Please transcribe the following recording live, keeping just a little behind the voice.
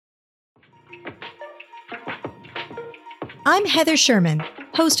I'm Heather Sherman,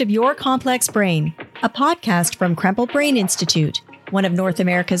 host of Your Complex Brain, a podcast from Krempe Brain Institute, one of North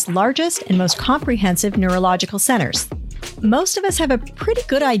America's largest and most comprehensive neurological centers. Most of us have a pretty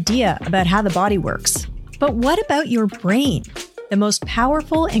good idea about how the body works. But what about your brain, the most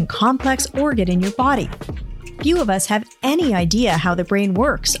powerful and complex organ in your body? Few of us have any idea how the brain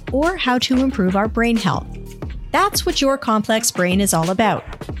works or how to improve our brain health. That's what Your Complex Brain is all about.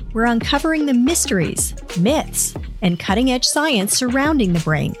 We're uncovering the mysteries, myths, and cutting-edge science surrounding the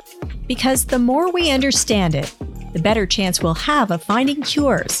brain. Because the more we understand it, the better chance we'll have of finding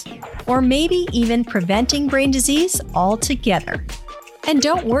cures, or maybe even preventing brain disease altogether. And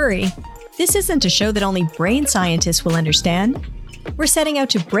don't worry, this isn't a show that only brain scientists will understand. We're setting out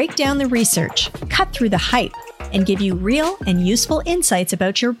to break down the research, cut through the hype, and give you real and useful insights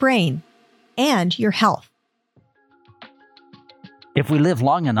about your brain and your health. If we live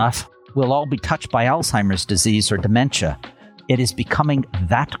long enough, we'll all be touched by Alzheimer's disease or dementia. It is becoming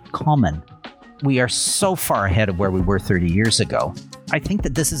that common. We are so far ahead of where we were 30 years ago. I think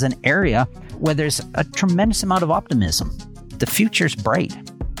that this is an area where there's a tremendous amount of optimism. The future's bright.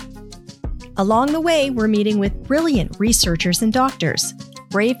 Along the way, we're meeting with brilliant researchers and doctors,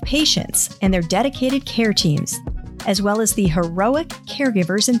 brave patients and their dedicated care teams, as well as the heroic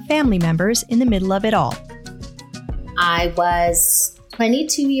caregivers and family members in the middle of it all. I was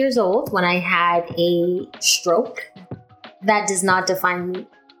 22 years old when I had a stroke. That does not define me.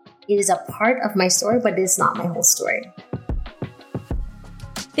 It is a part of my story, but it is not my whole story.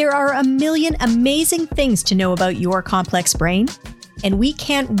 There are a million amazing things to know about your complex brain, and we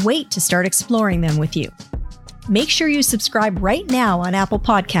can't wait to start exploring them with you. Make sure you subscribe right now on Apple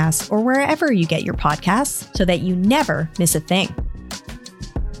Podcasts or wherever you get your podcasts so that you never miss a thing.